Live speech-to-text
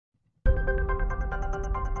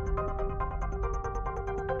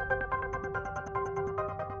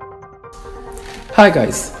Hi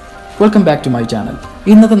guys, welcome back to my channel.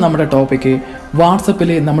 ഇന്നത്തെ നമ്മുടെ topic വാട്സപ്പിൽ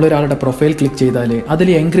നമ്മളൊരാളുടെ പ്രൊഫൈൽ ക്ലിക്ക് ചെയ്താൽ അതിൽ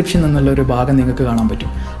എൻക്രിപ്ഷൻ എന്നുള്ളൊരു ഭാഗം നിങ്ങൾക്ക് കാണാൻ പറ്റും.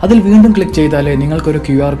 അതിൽ വീണ്ടും ക്ലിക്ക് ചെയ്താൽ നിങ്ങൾക്കൊരു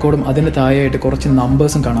QR കോഡും അതിന് താഴെയായിട്ട് കുറച്ച്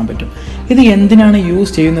നമ്പേഴ്സും കാണാൻ പറ്റും. ഇത് എന്തിനാണ്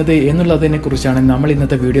യൂസ് ചെയ്യുന്നത് എന്നുള്ളതിനെ കുറിച്ചാണ് നമ്മൾ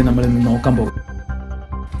ഇന്നത്തെ വീഡിയോ നമ്മൾ നോക്കാൻ പോകുന്നത്.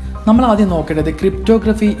 നമ്മൾ ആദ്യം നോക്കേണ്ടത്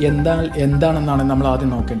ക്രിപ്റ്റോഗ്രഫി എന്താണെന്നാണ് നമ്മൾ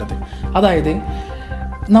ആദ്യം നോക്കേണ്ടത്. അതായത്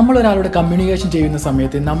നമ്മളൊരാളുടെ കമ്മ്യൂണിക്കേഷൻ ചെയ്യുന്ന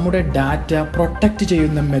സമയത്ത് നമ്മുടെ ഡാറ്റ പ്രൊട്ടക്റ്റ്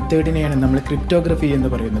ചെയ്യുന്ന മെത്തേഡിനെയാണ് നമ്മൾ ക്രിപ്റ്റോഗ്രഫി എന്ന്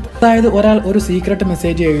പറയുന്നത്. അതായത് ഒരാൾ ഒരു സീക്രട്ട്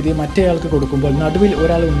മെസ്സേജ് എഴുതി മറ്റേയാൾക്ക് കൊടുക്കുമ്പോൾ നടുവിൽ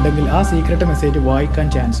ഒരാൾ ഉണ്ടെങ്കിൽ ആ സീക്രട്ട് മെസ്സേജ് വായിക്കാൻ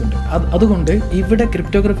ചാൻസ് ഉണ്ട്. അതുകൊണ്ട് ഇവിടെ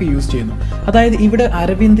ക്രിപ്റ്റോഗ്രഫി യൂസ് ചെയ്യുന്നു. അതായത് ഇവിടെ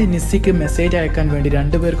അരവിന്ദ് നിസ്സിക്ക് മെസ്സേജ് അയക്കാൻ വേണ്ടി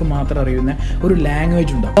രണ്ടുപേർക്ക് മാത്രം അറിയുന്ന ഒരു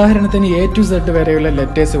ലാംഗ്വേജ് ഉണ്ട്. ഉദാഹരണത്തിന് A to Z വരെയുള്ള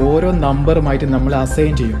ലെറ്റേഴ്സ് ഓരോ നമ്പറുമായിട്ട് നമ്മൾ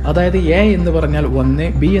അസൈൻ ചെയ്യും. അതായത് A എന്ന് പറഞ്ഞാൽ 1,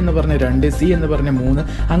 B എന്ന് പറഞ്ഞാൽ 2, C എന്ന് പറഞ്ഞാൽ 3,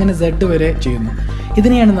 അങ്ങനെ Z വരെ ചെയ്യുന്നു.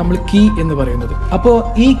 ഇതിനെയാണ് നമ്മൾ കീ എന്ന് പറയുന്നത്. അപ്പോൾ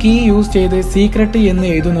ഈ കീ യൂസ് ചെയ്ത് സീക്രട്ട് എന്ന്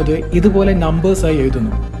എഴുതുന്നത് ഇതുപോലെ നമ്പേഴ്സായി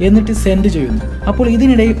എഴുതുന്നു, എന്നിട്ട് സെൻഡ് ചെയ്യുന്നു. അപ്പോൾ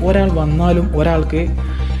ഇതിനിടയിൽ ഒരാൾ വന്നാലും ഒരാൾക്ക്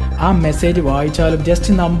ആ മെസ്സേജ് വായിച്ചാലും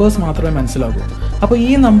ജസ്റ്റ് നമ്പേഴ്സ് മാത്രമേ മനസ്സിലാകൂ. അപ്പോൾ ഈ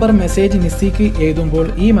നമ്പർ മെസ്സേജ് നിസ്സിക്ക് എഴുതുമ്പോൾ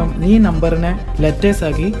ഈ നമ്പറിനെ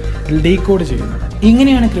ലെറ്റേഴ്സാക്കി ഡീകോഡ് ചെയ്യുന്നു.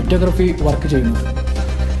 ഇങ്ങനെയാണ് ക്രിപ്റ്റോഗ്രഫി വർക്ക് ചെയ്യുന്നത്.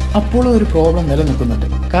 അപ്പോൾ ഒരു പ്രോബ്ലം നിലനിൽക്കുന്നുണ്ട്.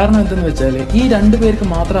 കാരണം എന്തെന്ന് വെച്ചാൽ ഈ രണ്ടു പേർക്ക്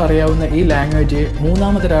മാത്രം അറിയാവുന്ന ഈ ലാംഗ്വേജ്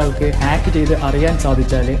മൂന്നാമതൊരാൾക്ക് ഹാക്ക് ചെയ്ത് അറിയാൻ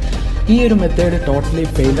സാധിച്ചാൽ ഈ ഒരു മെത്തേഡ് ടോട്ടലി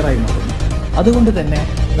ഫെയിലറായി മാറുന്നു. അതുകൊണ്ട് തന്നെ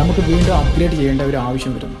നമുക്ക് വീണ്ടും അപ്ഗ്രേഡ് ചെയ്യേണ്ട ഒരു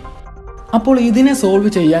ആവശ്യം വരുന്നു. അപ്പോൾ ഇതിനെ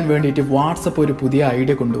സോൾവ് ചെയ്യാൻ വേണ്ടിയിട്ട് വാട്സപ്പ് ഒരു പുതിയ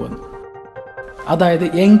ഐഡിയ കൊണ്ടുവന്നു. അതായത്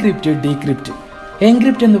എൻക്രിപ്റ്റ് ഡീക്രിപ്റ്റ്.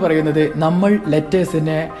 എൻക്രിപ്റ്റ് എന്ന് പറയുന്നത് നമ്മൾ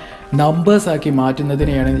ലെറ്റേഴ്സിനെ നമ്പേഴ്സാക്കി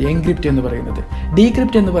മാറ്റുന്നതിനെയാണ് എൻക്രിപ്റ്റ് എന്ന് പറയുന്നത്.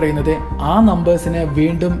 ഡീക്രിപ്റ്റ് എന്ന് പറയുന്നത് ആ നമ്പേഴ്സിനെ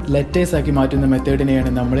വീണ്ടും ലെറ്റേഴ്സാക്കി മാറ്റുന്ന മെത്തേഡിനെയാണ്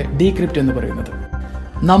നമ്മൾ ഡീക്രിപ്റ്റ് എന്ന് പറയുന്നത്.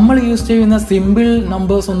 നമ്മൾ യൂസ് ചെയ്യുന്ന സിമ്പിൾ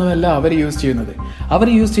നമ്പേഴ്സ് ഒന്നുമല്ല അവർ യൂസ് ചെയ്യുന്നത്. അവർ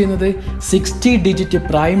യൂസ് ചെയ്യുന്നത് 60 ഡിജിറ്റ്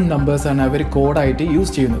പ്രൈം നമ്പേഴ്സാണ് അവർ കോഡായിട്ട്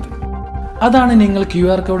യൂസ് ചെയ്യുന്നത്. അതാണ് നിങ്ങൾ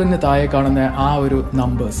QR കോഡിന് താഴെ കാണുന്ന ആ ഒരു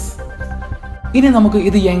നമ്പേഴ്സ്. ഇനി നമുക്ക്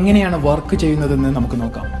ഇത് എങ്ങനെയാണ് വർക്ക് ചെയ്യുന്നതെന്ന് നമുക്ക്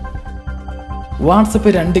നോക്കാം. വാട്സപ്പ്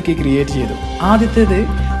 2 കീ ക്രിയേറ്റ് ചെയ്തു. ആദ്യത്തേത്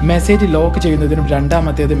മെസ്സേജ് ലോക്ക് ചെയ്യുന്നതിനും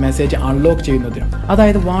രണ്ടാമത്തേത് മെസ്സേജ് അൺലോക്ക് ചെയ്യുന്നതിനും.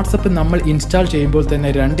 അതായത് വാട്സപ്പ് നമ്മൾ ഇൻസ്റ്റാൾ ചെയ്യുമ്പോൾ തന്നെ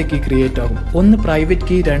 2 കീ ക്രിയേറ്റ് ആകും. ഒന്ന് പ്രൈവറ്റ്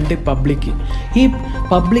കീ, 2 പബ്ലിക് കീ.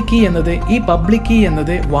 ഈ പബ്ലിക് കീ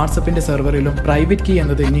എന്നത് വാട്സപ്പിൻ്റെ സെർവറിലും പ്രൈവറ്റ് കീ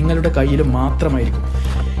എന്നത് നിങ്ങളുടെ കയ്യിലും മാത്രമായിരിക്കും.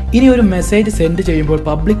 ഇനി ഒരു മെസ്സേജ് സെൻഡ് ചെയ്യുമ്പോൾ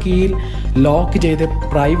പബ്ലിക് കീയിൽ ലോക്ക് ചെയ്ത്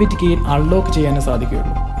പ്രൈവറ്റ് കീയിൽ അൺലോക്ക് ചെയ്യാനേ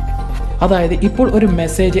സാധിക്കുകയുള്ളൂ. അതായത് ഇപ്പോൾ ഒരു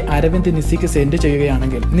മെസ്സേജ് അരവിന്ദ് നിസ്സിക്ക് സെൻഡ്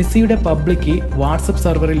ചെയ്യുകയാണെങ്കിൽ നിസ്സിയുടെ പബ്ലിക് കീ വാട്സപ്പ്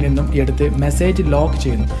സെർവറിൽ നിന്നും എടുത്ത് മെസ്സേജ് ലോക്ക്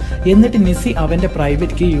ചെയ്യുന്നു. എന്നിട്ട് നിസ്സി അവൻ്റെ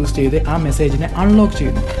പ്രൈവറ്റ് കീ യൂസ് ചെയ്ത് ആ മെസ്സേജിനെ അൺലോക്ക്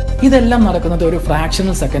ചെയ്യുന്നു. ഇതെല്ലാം നടക്കുന്നത് ഒരു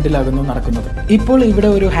ഫ്രാക്ഷണൽ സെക്കൻഡിലാകുന്നു നടക്കുന്നത്. ഇപ്പോൾ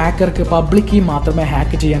ഇവിടെ ഒരു ഹാക്കർക്ക് പബ്ലിക് കീ മാത്രമേ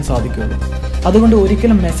ഹാക്ക് ചെയ്യാൻ സാധിക്കുകയുള്ളൂ. അതുകൊണ്ട്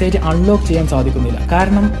ഒരിക്കലും മെസ്സേജ് അൺലോക്ക് ചെയ്യാൻ സാധിക്കുന്നില്ല.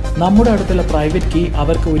 കാരണം നമ്മുടെ അടുത്തുള്ള പ്രൈവറ്റ് കീ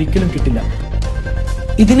അവർക്ക് ഒരിക്കലും കിട്ടില്ല.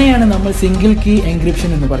 ഇതിനെയാണ് നമ്മൾ സിംഗിൾ കീ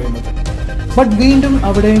എൻക്രിപ്ഷൻ എന്ന് പറയുന്നത്. ബട്ട് വീണ്ടും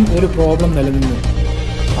അവിടെയും ഒരു പ്രോബ്ലം നിലനിന്നു.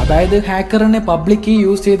 അതായത് ഹാക്കറിനെ പബ്ലിക് കീ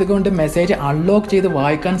യൂസ് ചെയ്തുകൊണ്ട് മെസ്സേജ് അൺലോക്ക് ചെയ്ത്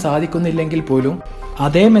വായിക്കാൻ സാധിക്കുന്നില്ലെങ്കിൽ പോലും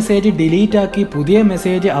അതേ മെസ്സേജ് ഡിലീറ്റ് ആക്കി പുതിയ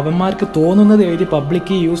മെസ്സേജ് അവന്മാർക്ക് തോന്നുന്നത് എഴുതി പബ്ലിക്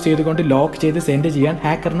കീ യൂസ് ചെയ്തുകൊണ്ട് ലോക്ക് ചെയ്ത് സെൻഡ് ചെയ്യാൻ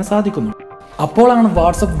ഹാക്കറിന് സാധിക്കുന്നു. അപ്പോഴാണ്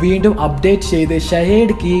വാട്സപ്പ് വീണ്ടും അപ്ഡേറ്റ് ചെയ്ത്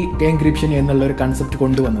ഷെയർഡ് കീ എൻക്രിപ്ഷൻ എന്നുള്ളൊരു കൺസെപ്റ്റ്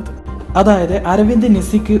കൊണ്ടുവന്നത്. അതായത് അരവിന്ദ്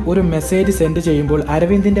നിസ്സിക്ക് ഒരു മെസ്സേജ് സെൻഡ് ചെയ്യുമ്പോൾ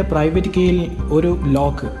അരവിന്ദിൻ്റെ പ്രൈവറ്റ് കീയിൽ ഒരു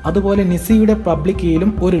ലോക്ക്, അതുപോലെ നിസ്സിയുടെ പബ്ലിക് കീയിലും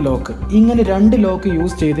ഒരു ലോക്ക്, ഇങ്ങനെ 2 ലോക്ക്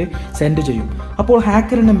യൂസ് ചെയ്ത് സെൻഡ് ചെയ്യും. അപ്പോൾ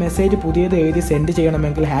ഹാക്കറിന് മെസ്സേജ് പുതിയത് എഴുതി സെൻഡ്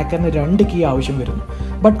ചെയ്യണമെങ്കിൽ ഹാക്കറിന് 2 കീ ആവശ്യം വരുന്നു.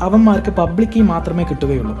 ബട്ട് അവന്മാർക്ക് പബ്ലിക് കീ മാത്രമേ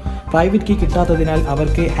കിട്ടുകയുള്ളൂ. പ്രൈവറ്റ് കീ കിട്ടാത്തതിനാൽ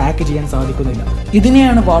അവർക്ക് ഹാക്ക് ചെയ്യാൻ സാധിക്കുന്നില്ല.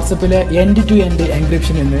 ഇതിനെയാണ് വാട്സപ്പിലെ എൻഡ് ടു എൻഡ്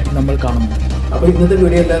എൻക്രിപ്ഷൻ എന്ന് നമ്മൾ കാണുന്നത്. അപ്പോൾ ഇന്നത്തെ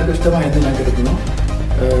വീഡിയോ എല്ലാവർക്കും ഇഷ്ടമായെന്ന് ഞാൻ കരുതുന്നു.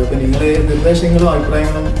 അപ്പോൾ നിങ്ങളുടെ നിർദ്ദേശങ്ങളും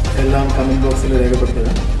അഭിപ്രായങ്ങളും എല്ലാം കമൻറ്റ് ബോക്സിൽ രേഖപ്പെടുത്തുക.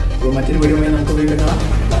 അപ്പോൾ മറ്റൊരു വീഡിയോയുമായി നമുക്ക് വീണ്ടും കാണാം.